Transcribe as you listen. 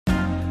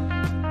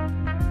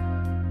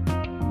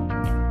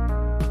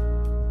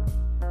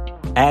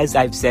As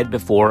I've said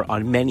before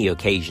on many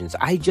occasions,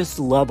 I just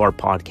love our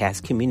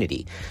podcast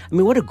community. I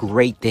mean, what a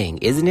great thing,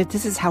 isn't it?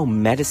 This is how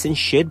medicine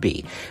should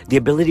be. The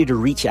ability to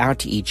reach out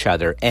to each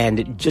other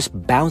and just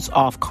bounce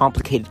off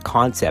complicated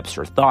concepts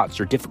or thoughts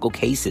or difficult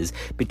cases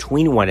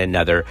between one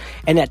another.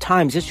 And at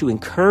times, just to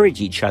encourage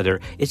each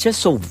other, it's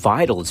just so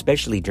vital,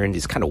 especially during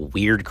these kind of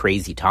weird,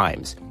 crazy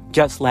times.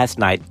 Just last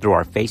night through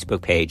our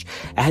Facebook page,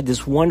 I had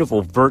this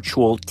wonderful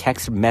virtual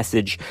text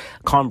message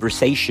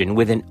conversation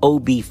with an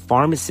OB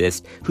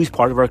pharmacist who's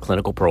part of our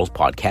Clinical Pearls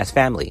podcast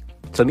family.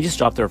 So let me just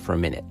stop there for a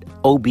minute.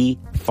 OB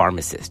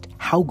pharmacist.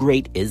 How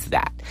great is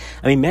that?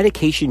 I mean,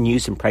 medication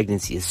use in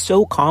pregnancy is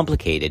so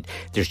complicated.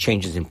 There's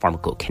changes in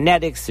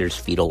pharmacokinetics, there's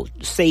fetal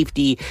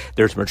safety,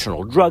 there's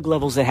maternal drug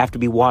levels that have to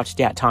be watched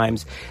at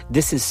times.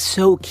 This is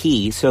so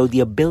key. So the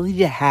ability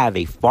to have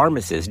a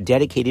pharmacist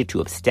dedicated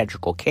to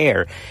obstetrical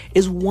care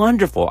is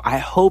wonderful. I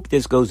hope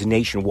this goes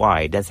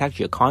nationwide. That's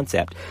actually a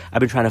concept I've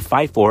been trying to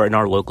fight for in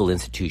our local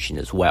institution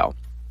as well.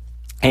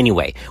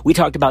 Anyway, we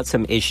talked about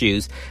some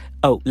issues.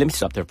 Oh, let me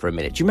stop there for a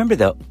minute. Do you remember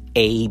the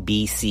A,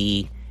 B,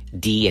 C,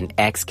 D, and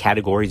X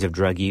categories of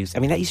drug use? I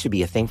mean, that used to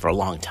be a thing for a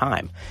long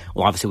time.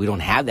 Well, obviously, we don't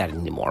have that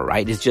anymore,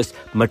 right? It's just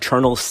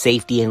maternal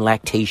safety and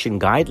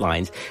lactation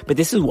guidelines. But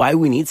this is why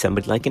we need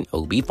somebody like an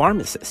OB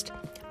pharmacist.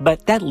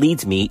 But that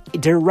leads me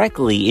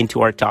directly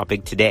into our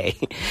topic today.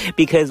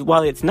 Because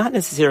while it's not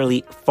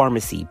necessarily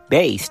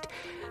pharmacy-based,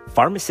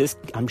 pharmacists,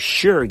 I'm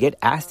sure, get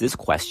asked this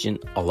question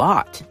a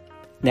lot.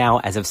 Now,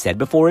 as I've said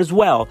before as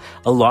well,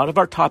 a lot of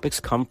our topics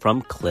come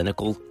from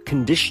clinical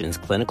conditions,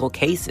 clinical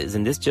cases,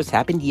 and this just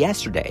happened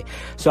yesterday.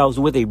 So I was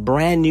with a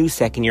brand new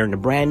second year and a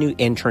brand new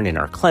intern in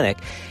our clinic,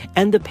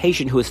 and the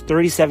patient who was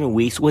 37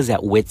 weeks was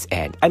at wit's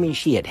end. I mean,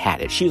 she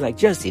had it. She was like,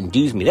 just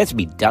induce me. Let's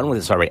be done with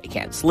this already. I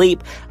can't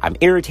sleep. I'm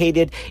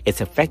irritated. It's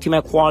affecting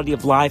my quality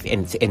of life,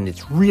 and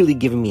it's really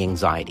giving me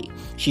anxiety.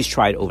 She's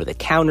tried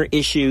over-the-counter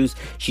issues.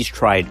 She's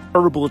tried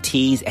herbal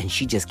teas, and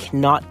she just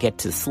cannot get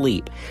to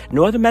sleep.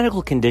 No other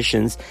medical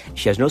conditions.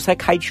 She has no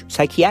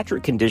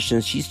psychiatric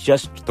conditions. She's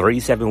just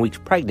 37 weeks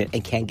pregnant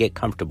and can't get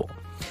comfortable.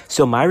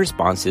 So my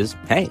response is,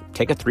 hey,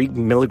 take a 3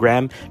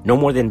 milligram, no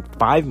more than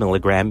 5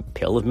 milligram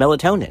pill of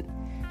melatonin.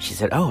 She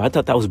said, oh, I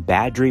thought that was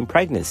bad during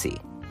pregnancy.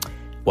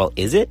 Well,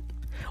 is it?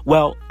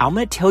 Well, I'm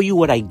going to tell you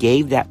what I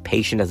gave that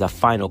patient as a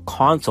final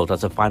consult,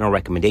 as a final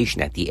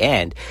recommendation at the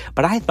end.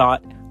 But I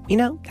thought,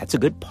 that's a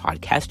good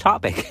podcast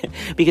topic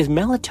because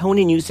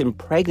melatonin use in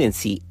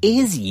pregnancy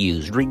is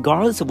used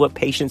regardless of what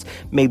patients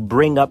may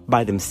bring up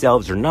by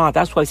themselves or not.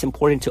 That's why it's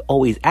important to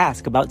always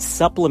ask about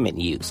supplement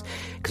use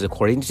because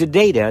according to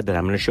data that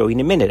I'm going to show you in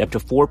a minute, up to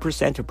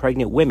 4% of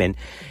pregnant women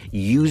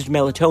used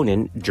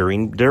melatonin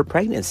during their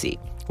pregnancy.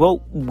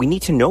 Well, we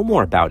need to know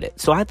more about it.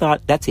 So I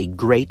thought that's a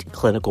great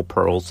Clinical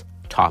Pearls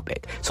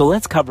topic. So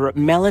let's cover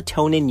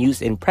melatonin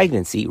use in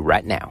pregnancy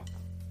right now.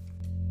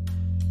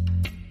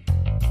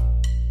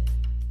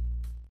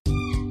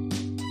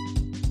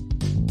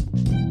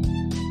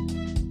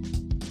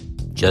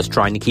 Just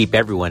trying to keep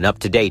everyone up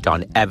to date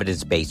on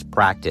evidence-based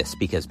practice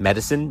because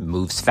medicine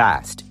moves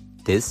fast.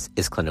 This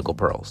is Clinical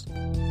Pearls.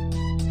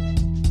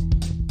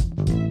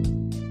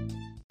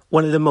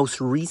 One of the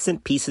most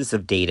recent pieces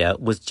of data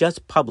was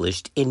just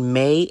published in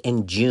May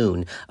and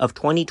June of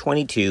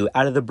 2022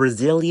 out of the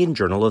Brazilian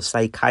Journal of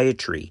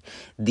Psychiatry.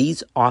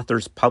 These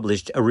authors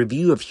published a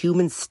review of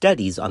human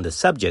studies on the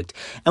subject,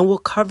 and we'll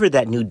cover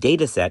that new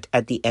data set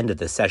at the end of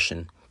the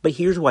session. But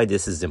here's why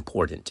this is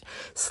important.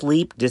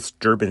 Sleep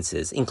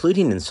disturbances,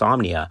 including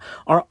insomnia,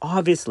 are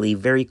obviously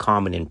very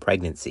common in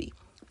pregnancy.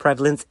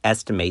 Prevalence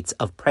estimates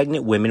of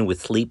pregnant women with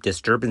sleep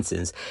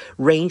disturbances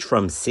range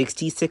from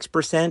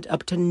 66%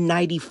 up to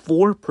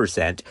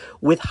 94%,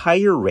 with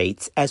higher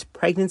rates as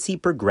pregnancy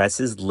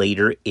progresses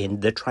later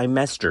in the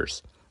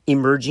trimesters.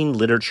 Emerging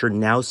literature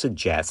now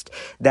suggests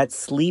that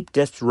sleep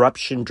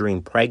disruption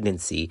during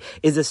pregnancy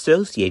is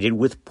associated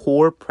with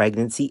poor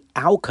pregnancy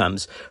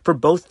outcomes for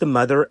both the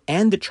mother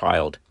and the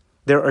child.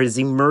 There are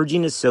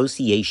emerging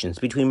associations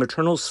between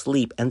maternal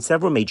sleep and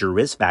several major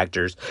risk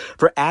factors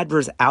for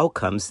adverse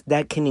outcomes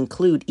that can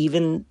include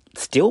even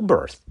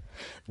stillbirth.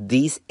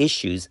 These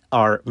issues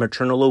are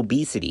maternal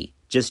obesity,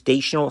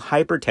 gestational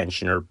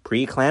hypertension or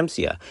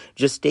preeclampsia,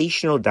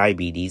 gestational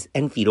diabetes,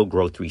 and fetal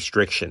growth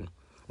restriction.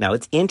 Now,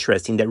 it's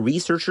interesting that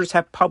researchers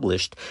have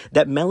published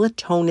that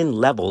melatonin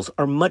levels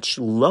are much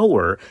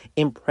lower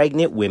in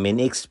pregnant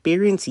women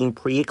experiencing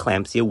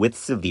preeclampsia with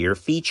severe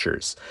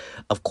features.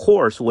 Of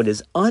course, what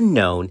is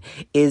unknown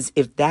is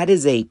if that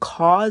is a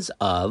cause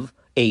of,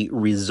 a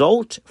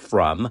result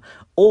from,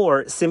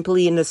 or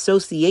simply an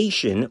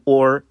association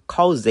or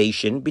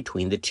causation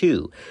between the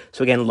two.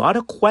 So again, a lot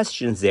of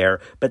questions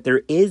there, but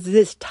there is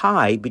this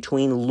tie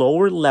between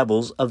lower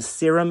levels of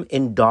serum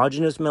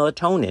endogenous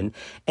melatonin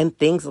and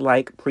things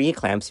like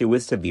preeclampsia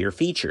with severe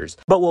features.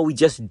 But what we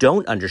just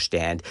don't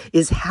understand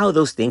is how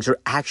those things are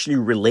actually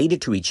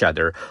related to each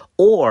other,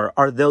 or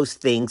are those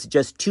things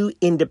just two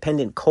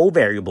independent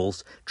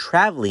covariables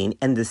traveling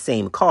in the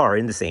same car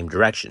in the same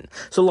direction?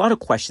 So a lot of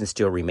questions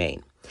still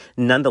remain.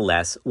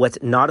 Nonetheless, what's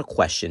not a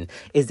question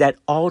is that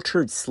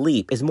altered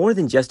sleep is more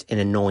than just an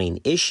annoying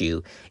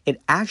issue.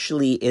 It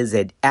actually is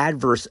an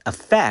adverse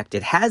effect.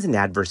 It has an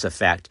adverse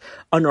effect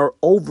on our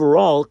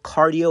overall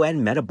cardio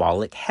and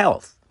metabolic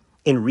health.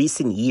 In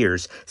recent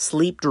years,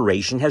 sleep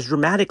duration has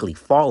dramatically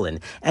fallen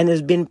and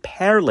has been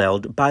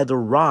paralleled by the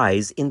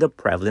rise in the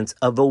prevalence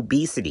of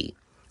obesity.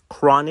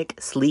 Chronic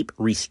sleep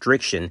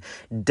restriction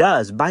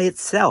does by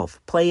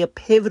itself play a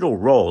pivotal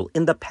role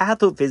in the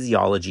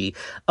pathophysiology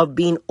of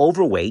being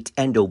overweight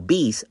and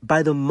obese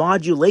by the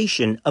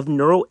modulation of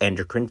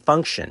neuroendocrine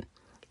function.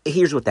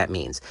 Here's what that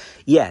means.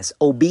 Yes,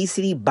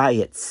 obesity by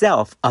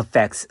itself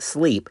affects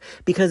sleep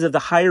because of the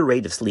higher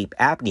rate of sleep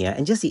apnea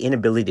and just the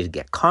inability to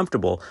get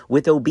comfortable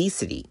with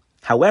obesity.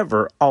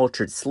 However,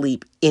 altered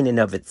sleep in and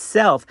of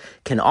itself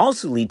can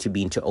also lead to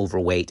being too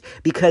overweight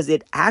because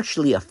it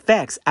actually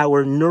affects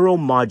our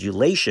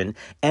neuromodulation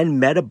and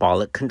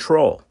metabolic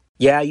control.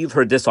 Yeah, you've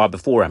heard this all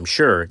before, I'm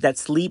sure, that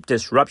sleep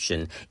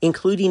disruption,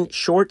 including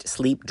short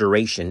sleep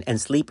duration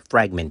and sleep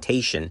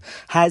fragmentation,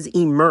 has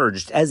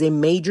emerged as a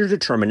major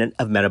determinant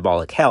of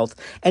metabolic health,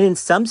 and in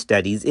some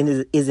studies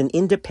it is an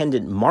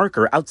independent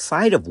marker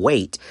outside of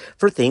weight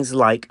for things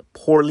like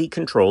poorly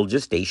controlled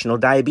gestational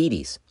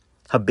diabetes.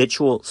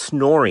 Habitual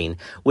snoring,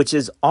 which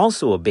is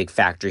also a big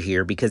factor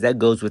here because that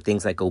goes with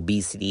things like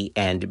obesity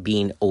and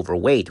being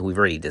overweight. We've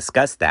already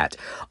discussed that.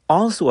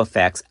 Also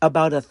affects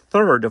about a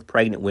third of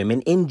pregnant women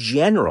in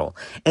general.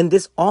 And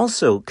this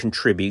also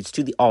contributes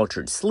to the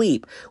altered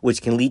sleep,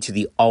 which can lead to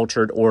the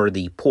altered or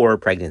the poor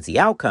pregnancy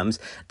outcomes.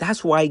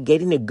 That's why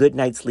getting a good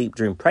night's sleep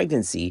during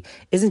pregnancy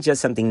isn't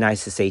just something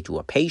nice to say to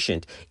a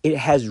patient. It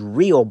has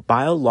real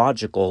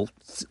biological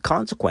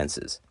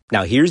consequences.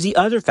 Now, here's the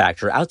other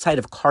factor outside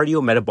of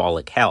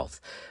cardiometabolic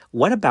health.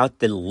 What about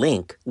the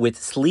link with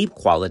sleep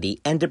quality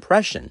and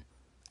depression?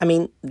 I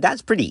mean,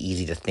 that's pretty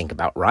easy to think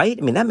about, right?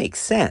 I mean, that makes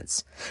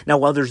sense. Now,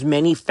 while there's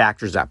many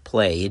factors at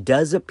play, it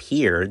does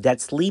appear that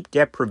sleep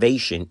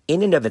deprivation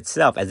in and of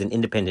itself as an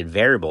independent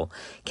variable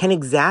can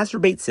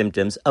exacerbate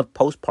symptoms of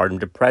postpartum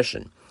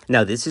depression.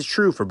 Now, this is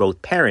true for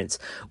both parents,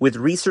 with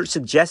research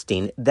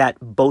suggesting that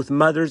both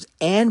mothers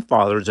and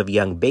fathers of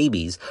young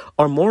babies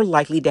are more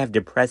likely to have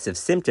depressive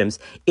symptoms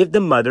if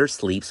the mother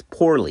sleeps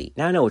poorly.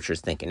 Now, I know what you're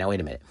thinking. Now, wait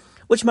a minute.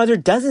 Which mother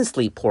doesn't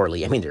sleep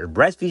poorly? I mean, they're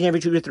breastfeeding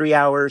every 2 to 3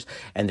 hours,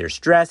 and they're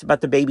stressed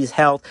about the baby's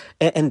health,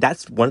 and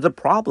that's one of the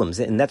problems,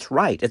 and that's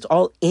right. It's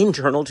all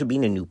internal to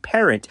being a new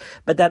parent,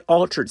 but that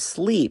altered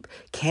sleep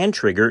can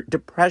trigger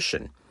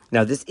depression.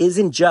 Now, this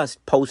isn't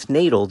just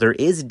postnatal. There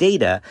is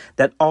data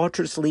that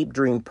altered sleep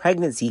during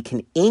pregnancy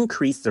can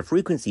increase the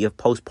frequency of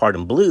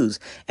postpartum blues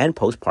and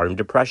postpartum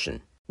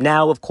depression.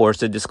 Now, of course,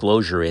 the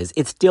disclosure is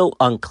it's still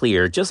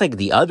unclear, just like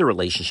the other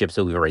relationships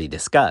that we've already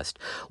discussed,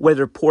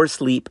 whether poor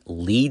sleep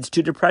leads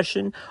to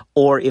depression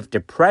or if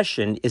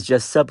depression is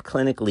just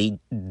subclinically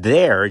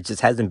there, it just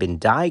hasn't been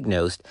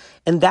diagnosed.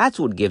 And that's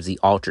what gives the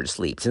altered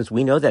sleep, since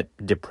we know that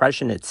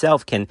depression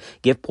itself can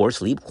give poor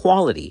sleep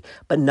quality.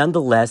 But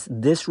nonetheless,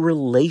 this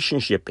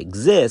relationship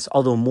exists,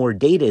 although more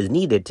data is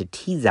needed to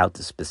tease out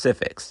the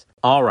specifics.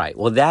 All right,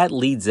 well, that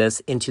leads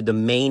us into the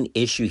main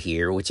issue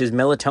here, which is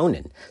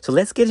melatonin. So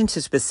let's get into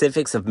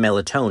specifics of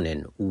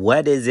melatonin.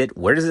 What is it?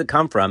 Where does it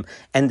come from?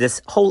 And this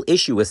whole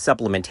issue with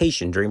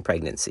supplementation during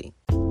pregnancy.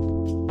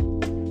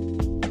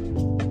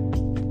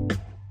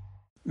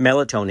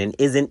 Melatonin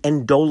is an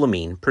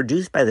endolamine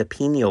produced by the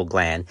pineal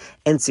gland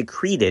and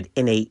secreted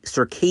in a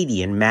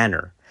circadian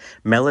manner.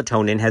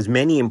 Melatonin has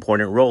many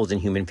important roles in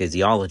human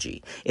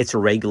physiology. It's a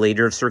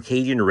regulator of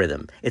circadian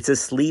rhythm, it's a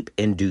sleep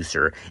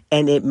inducer,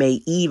 and it may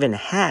even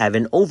have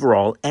an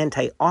overall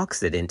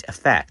antioxidant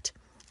effect.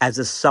 As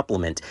a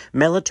supplement,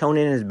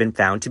 melatonin has been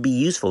found to be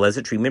useful as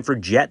a treatment for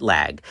jet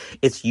lag.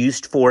 It's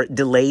used for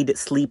delayed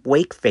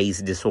sleep-wake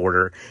phase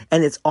disorder,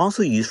 and it's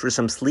also used for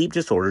some sleep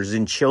disorders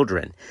in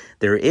children.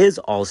 There is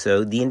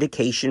also the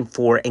indication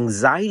for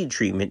anxiety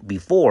treatment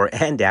before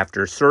and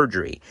after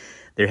surgery.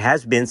 There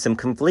has been some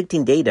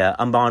conflicting data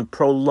on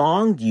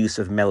prolonged use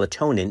of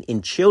melatonin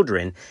in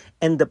children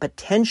and the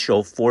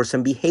potential for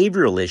some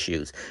behavioral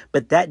issues,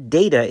 but that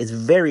data is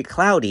very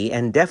cloudy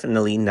and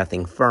definitely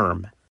nothing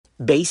firm.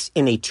 Based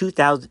on a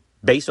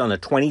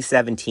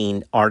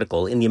 2017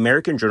 article in the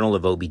American Journal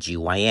of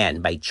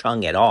OBGYN by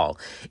Chung et al.,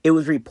 it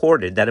was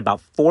reported that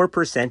about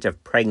 4%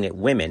 of pregnant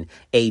women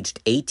aged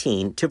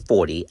 18 to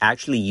 40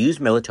 actually use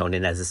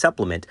melatonin as a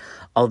supplement,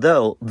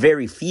 although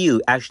very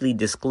few actually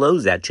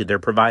disclose that to their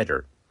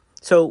provider.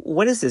 So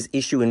what is this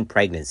issue in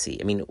pregnancy?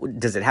 I mean,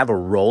 does it have a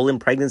role in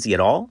pregnancy at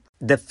all?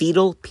 The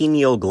fetal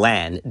pineal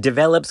gland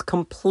develops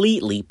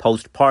completely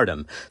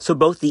postpartum, so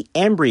both the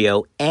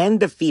embryo and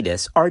the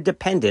fetus are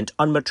dependent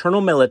on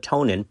maternal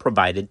melatonin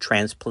provided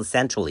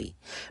transplacentally.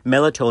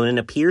 Melatonin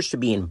appears to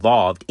be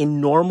involved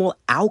in normal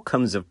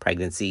outcomes of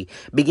pregnancy,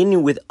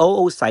 beginning with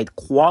oocyte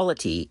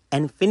quality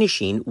and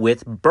finishing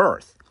with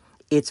birth.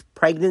 Its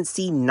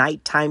pregnancy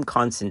nighttime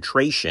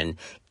concentration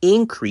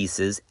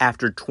increases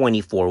after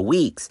 24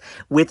 weeks,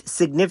 with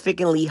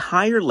significantly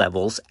higher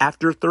levels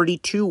after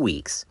 32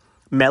 weeks.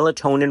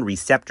 Melatonin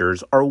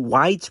receptors are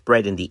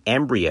widespread in the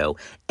embryo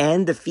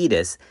and the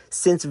fetus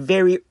since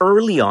very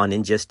early on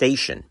in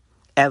gestation.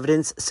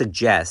 Evidence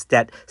suggests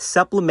that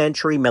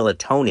supplementary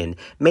melatonin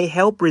may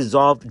help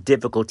resolve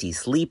difficulty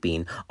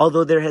sleeping,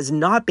 although there has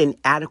not been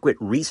adequate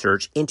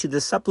research into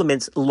the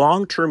supplement's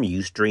long-term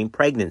use during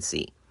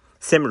pregnancy.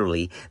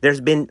 Similarly, there's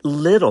been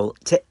little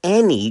to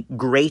any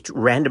great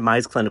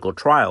randomized clinical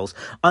trials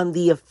on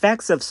the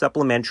effects of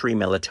supplementary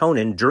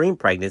melatonin during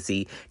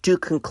pregnancy to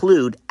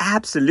conclude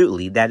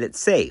absolutely that it's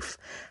safe.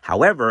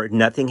 However,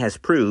 nothing has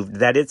proved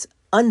that it's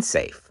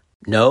unsafe.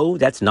 No,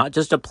 that's not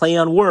just a play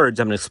on words.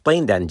 I'm going to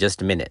explain that in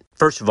just a minute.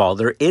 First of all,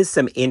 there is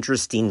some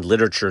interesting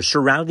literature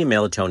surrounding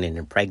melatonin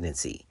in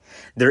pregnancy.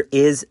 There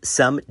is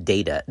some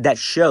data that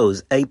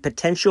shows a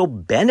potential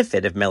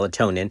benefit of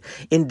melatonin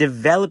in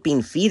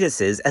developing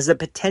fetuses as a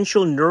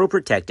potential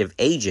neuroprotective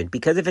agent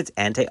because of its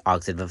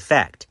antioxidant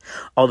effect.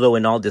 Although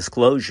in all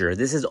disclosure,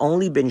 this has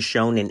only been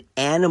shown in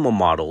animal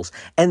models,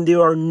 and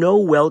there are no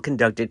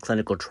well-conducted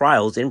clinical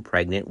trials in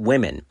pregnant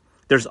women.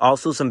 There's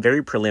also some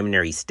very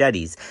preliminary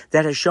studies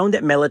that have shown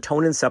that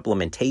melatonin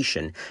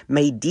supplementation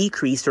may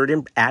decrease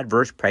certain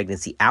adverse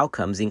pregnancy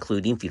outcomes,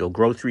 including fetal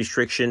growth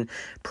restriction,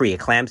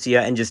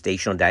 preeclampsia, and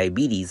gestational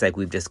diabetes, like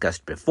we've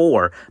discussed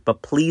before.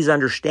 But please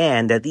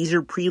understand that these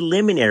are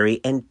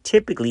preliminary and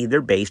typically they're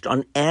based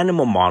on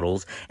animal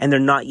models and they're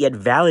not yet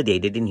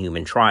validated in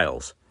human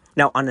trials.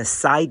 Now, on a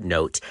side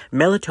note,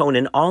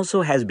 melatonin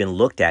also has been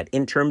looked at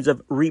in terms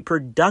of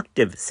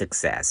reproductive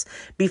success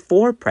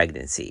before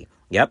pregnancy.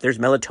 Yep, there's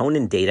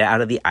melatonin data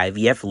out of the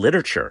IVF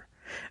literature.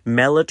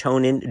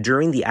 Melatonin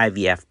during the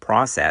IVF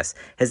process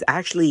has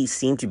actually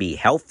seemed to be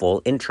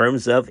helpful in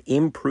terms of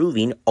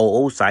improving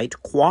oocyte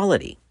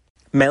quality.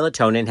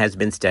 Melatonin has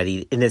been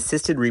studied in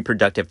assisted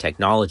reproductive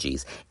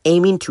technologies,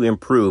 aiming to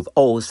improve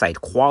oocyte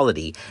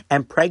quality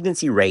and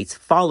pregnancy rates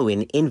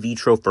following in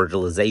vitro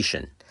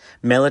fertilization.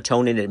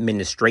 Melatonin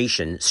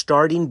administration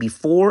starting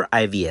before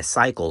IVF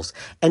cycles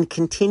and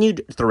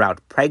continued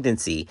throughout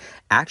pregnancy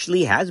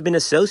actually has been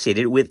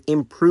associated with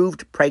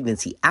improved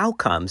pregnancy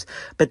outcomes,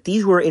 but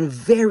these were in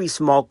very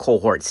small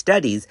cohort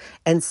studies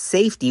and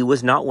safety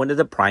was not one of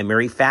the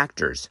primary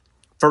factors.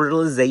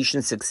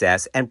 Fertilization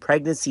success and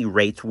pregnancy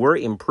rates were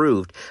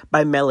improved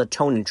by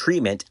melatonin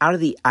treatment out of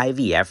the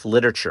IVF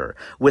literature,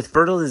 with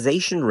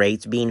fertilization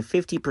rates being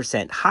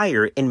 50%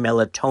 higher in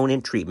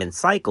melatonin treatment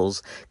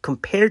cycles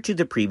compared to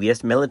the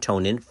previous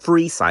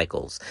melatonin-free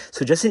cycles.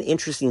 So just an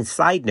interesting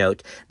side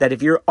note that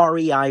if your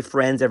REI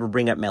friends ever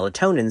bring up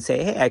melatonin and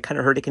say, hey, I kind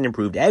of heard it can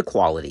improve egg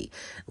quality.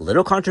 A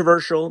little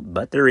controversial,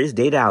 but there is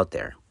data out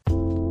there.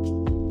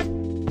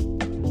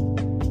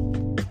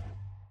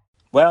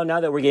 Well, now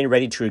that we're getting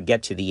ready to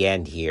get to the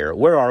end here,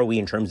 where are we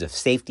in terms of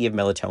safety of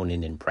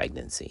melatonin in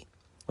pregnancy?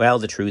 Well,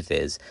 the truth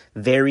is,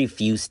 very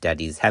few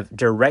studies have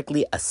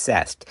directly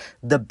assessed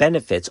the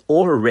benefits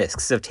or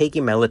risks of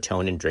taking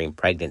melatonin during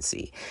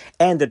pregnancy.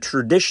 And the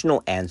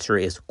traditional answer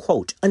is,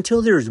 quote,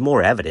 until there is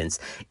more evidence,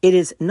 it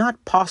is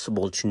not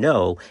possible to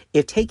know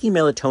if taking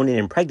melatonin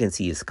in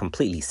pregnancy is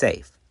completely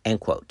safe, end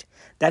quote.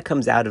 That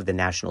comes out of the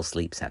National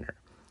Sleep Center.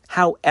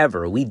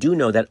 However, we do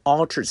know that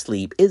altered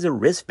sleep is a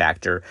risk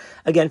factor,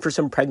 again, for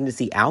some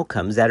pregnancy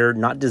outcomes that are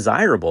not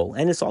desirable,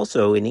 and it's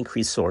also an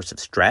increased source of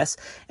stress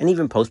and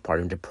even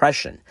postpartum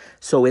depression.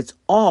 So it's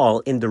all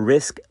in the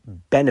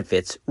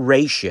risk-benefits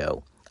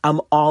ratio. I'm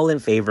all in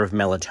favor of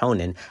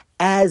melatonin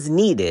as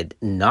needed,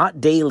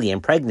 not daily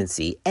in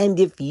pregnancy, and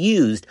if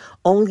used,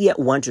 only at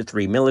 1 to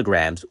 3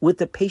 milligrams, with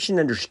the patient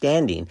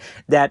understanding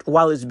that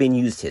while it's been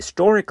used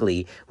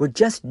historically, we're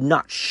just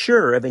not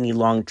sure of any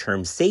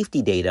long-term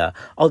safety data,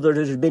 although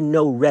there's been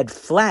no red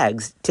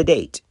flags to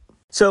date.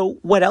 So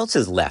what else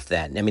is left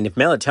then? I mean, if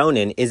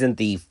melatonin isn't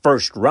the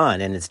first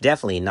run, and it's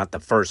definitely not the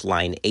first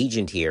line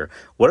agent here,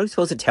 what are we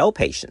supposed to tell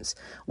patients?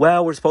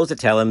 Well, we're supposed to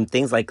tell them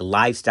things like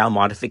lifestyle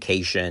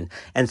modification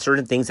and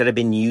certain things that have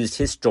been used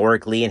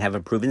historically and have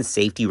a proven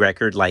safety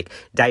record like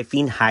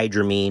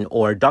diphenhydramine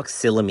or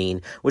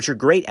doxylamine, which are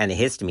great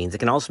antihistamines. It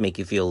can also make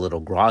you feel a little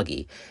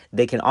groggy.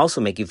 They can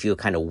also make you feel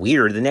kind of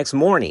weird the next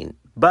morning.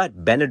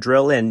 But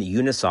Benadryl and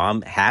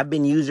Unisom have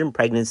been used in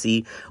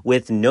pregnancy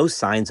with no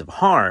signs of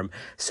harm,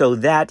 so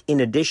that in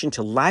addition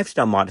to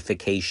lifestyle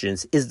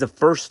modifications is the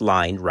first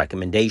line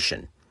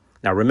recommendation.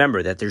 Now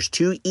remember that there's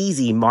two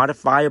easy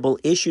modifiable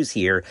issues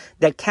here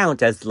that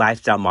count as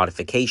lifestyle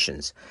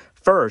modifications.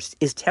 First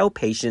is tell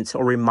patients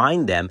or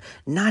remind them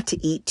not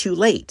to eat too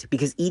late,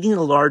 because eating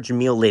a large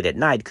meal late at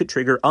night could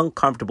trigger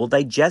uncomfortable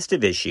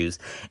digestive issues,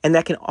 and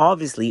that can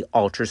obviously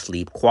alter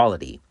sleep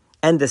quality.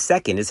 And the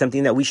second is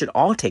something that we should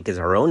all take as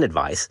our own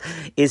advice,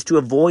 is to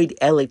avoid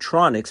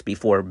electronics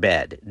before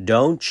bed.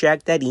 Don't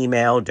check that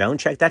email, don't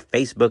check that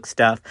Facebook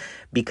stuff,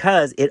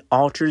 because it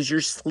alters your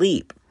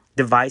sleep.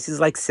 Devices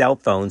like cell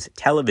phones,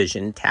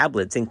 television,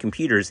 tablets, and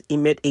computers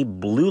emit a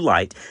blue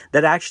light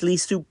that actually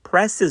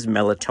suppresses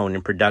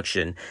melatonin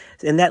production,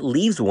 and that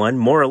leaves one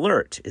more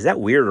alert. Is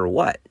that weird or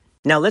what?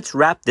 Now let's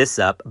wrap this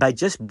up by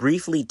just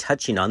briefly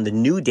touching on the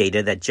new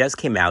data that just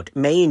came out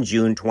May and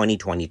June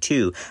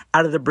 2022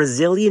 out of the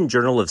Brazilian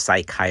Journal of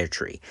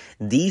Psychiatry.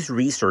 These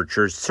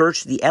researchers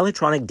searched the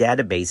electronic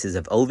databases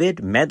of Ovid,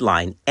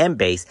 Medline,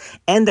 Embase,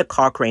 and the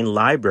Cochrane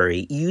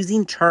Library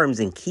using terms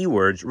and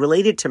keywords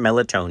related to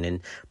melatonin,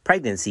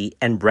 pregnancy,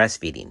 and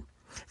breastfeeding.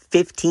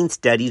 15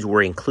 studies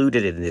were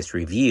included in this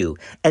review,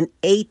 and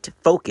 8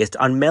 focused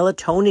on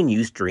melatonin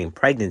use during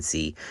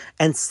pregnancy,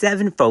 and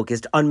 7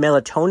 focused on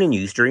melatonin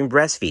use during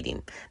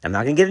breastfeeding. I'm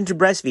not going to get into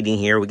breastfeeding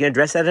here. We're going to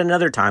address that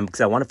another time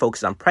because I want to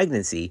focus on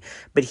pregnancy,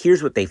 but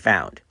here's what they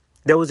found.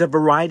 There was a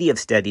variety of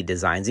study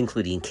designs,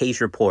 including case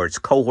reports,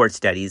 cohort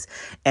studies,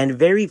 and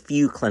very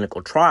few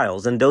clinical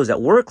trials, and those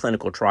that were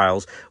clinical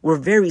trials were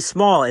very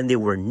small and they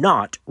were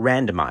not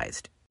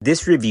randomized.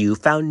 This review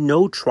found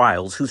no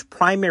trials whose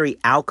primary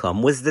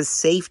outcome was the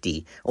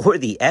safety or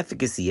the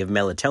efficacy of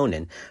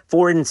melatonin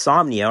for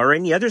insomnia or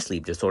any other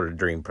sleep disorder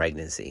during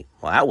pregnancy.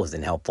 Well, that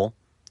wasn't helpful.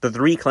 The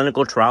 3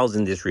 clinical trials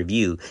in this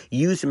review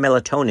used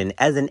melatonin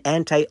as an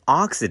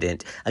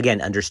antioxidant, again,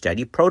 under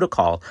study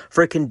protocol,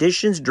 for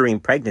conditions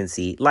during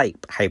pregnancy like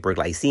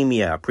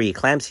hyperglycemia,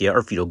 preeclampsia,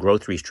 or fetal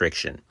growth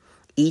restriction.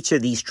 Each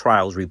of these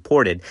trials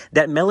reported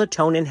that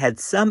melatonin had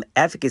some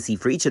efficacy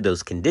for each of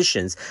those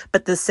conditions,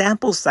 but the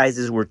sample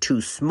sizes were too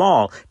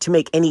small to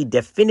make any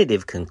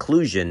definitive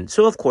conclusion.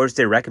 So, of course,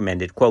 they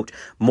recommended, quote,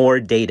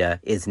 more data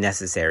is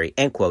necessary,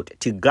 end quote,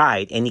 to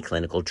guide any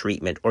clinical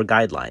treatment or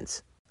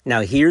guidelines. Now,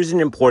 here's an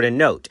important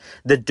note.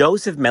 The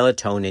dose of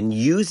melatonin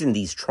used in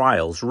these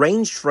trials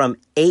ranged from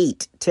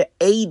 8 to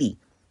 80.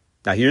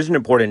 Now, here's an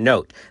important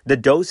note. The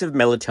dose of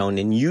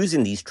melatonin used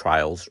in these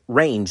trials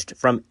ranged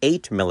from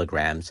 8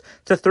 milligrams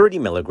to 30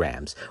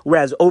 milligrams,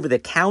 whereas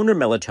over-the-counter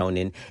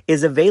melatonin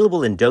is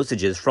available in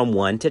dosages from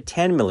 1 to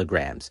 10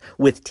 milligrams,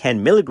 with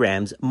 10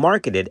 milligrams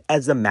marketed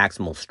as the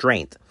maximal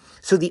strength.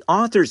 So the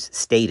authors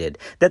stated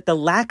that the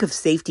lack of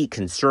safety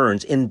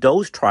concerns in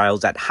those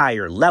trials at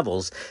higher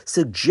levels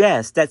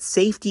suggests that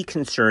safety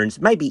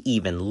concerns might be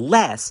even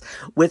less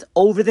with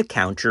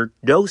over-the-counter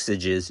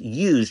dosages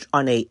used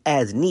on a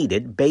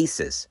as-needed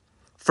basis.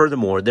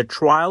 Furthermore, the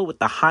trial with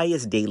the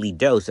highest daily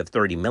dose of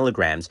 30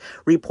 milligrams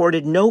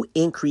reported no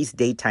increased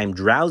daytime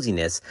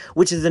drowsiness,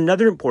 which is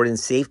another important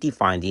safety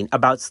finding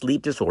about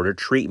sleep disorder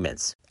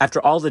treatments.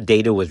 After all the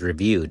data was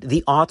reviewed,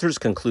 the authors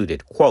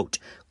concluded, quote,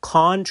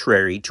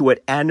 contrary to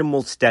what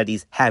animal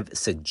studies have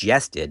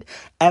suggested,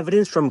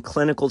 evidence from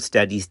clinical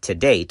studies to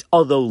date,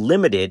 although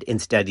limited in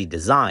study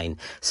design,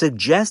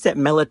 suggests that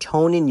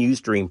melatonin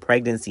used during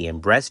pregnancy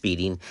and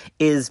breastfeeding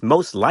is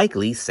most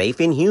likely safe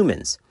in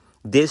humans.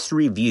 This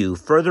review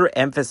further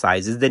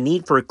emphasizes the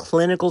need for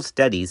clinical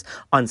studies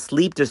on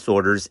sleep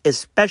disorders,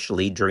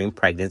 especially during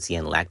pregnancy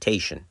and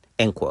lactation,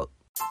 end quote.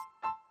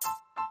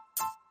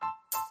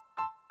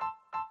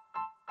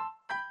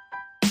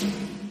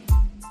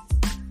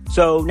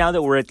 So now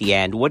that we're at the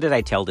end, what did I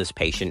tell this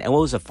patient and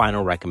what was the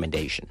final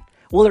recommendation?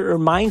 Well, it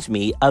reminds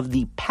me of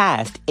the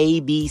past A,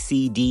 B,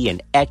 C, D, and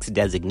X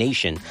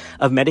designation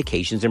of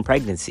medications in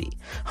pregnancy.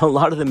 A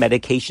lot of the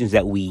medications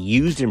that we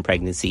used in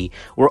pregnancy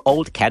were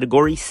old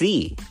category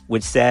C,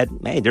 which said,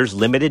 hey, there's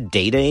limited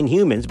data in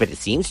humans, but it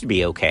seems to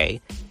be okay.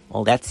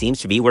 Well, that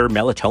seems to be where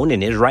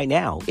melatonin is right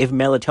now. If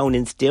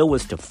melatonin still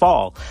was to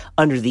fall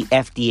under the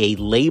FDA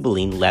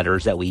labeling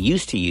letters that we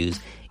used to use,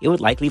 it would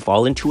likely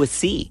fall into a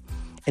C.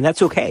 And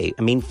that's okay.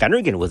 I mean,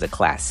 Phenergan was a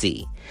class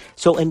C.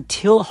 So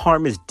until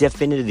harm is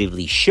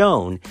definitively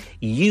shown,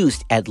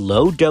 use at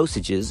low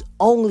dosages,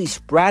 only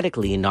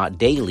sporadically and not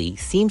daily,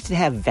 seems to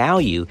have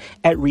value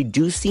at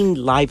reducing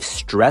life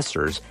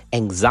stressors,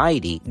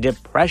 anxiety,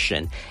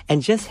 depression,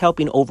 and just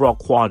helping overall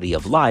quality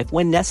of life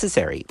when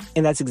necessary.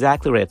 And that's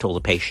exactly what I told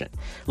the patient.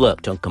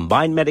 Look, don't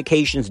combine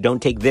medications,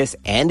 don't take this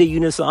and a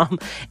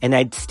Unisom, and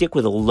I'd stick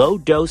with a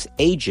low-dose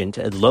agent,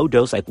 a low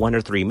dose like 1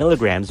 or 3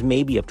 milligrams,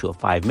 maybe up to a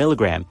 5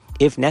 milligram.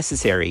 If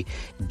necessary,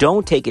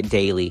 don't take it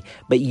daily,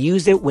 but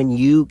use it when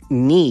you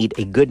need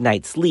a good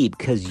night's sleep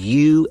because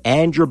you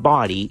and your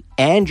body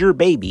and your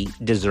baby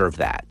deserve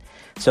that.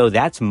 So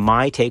that's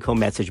my take-home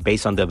message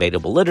based on the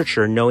available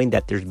literature, knowing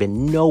that there's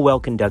been no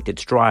well-conducted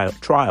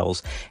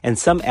trials and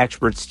some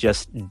experts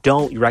just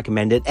don't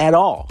recommend it at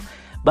all.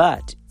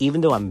 But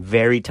even though I'm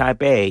very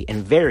type A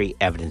and very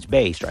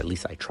evidence-based, or at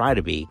least I try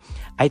to be,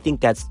 I think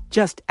that's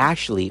just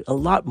actually a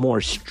lot more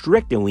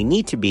strict than we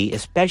need to be,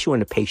 especially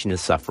when a patient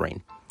is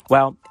suffering.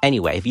 Well,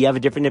 anyway, if you have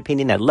a different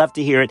opinion, I'd love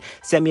to hear it.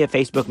 Send me a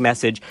Facebook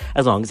message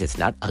as long as it's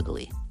not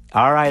ugly.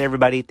 All right,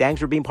 everybody. Thanks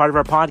for being part of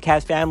our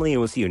podcast family, and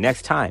we'll see you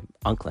next time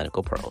on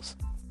Clinical Pearls.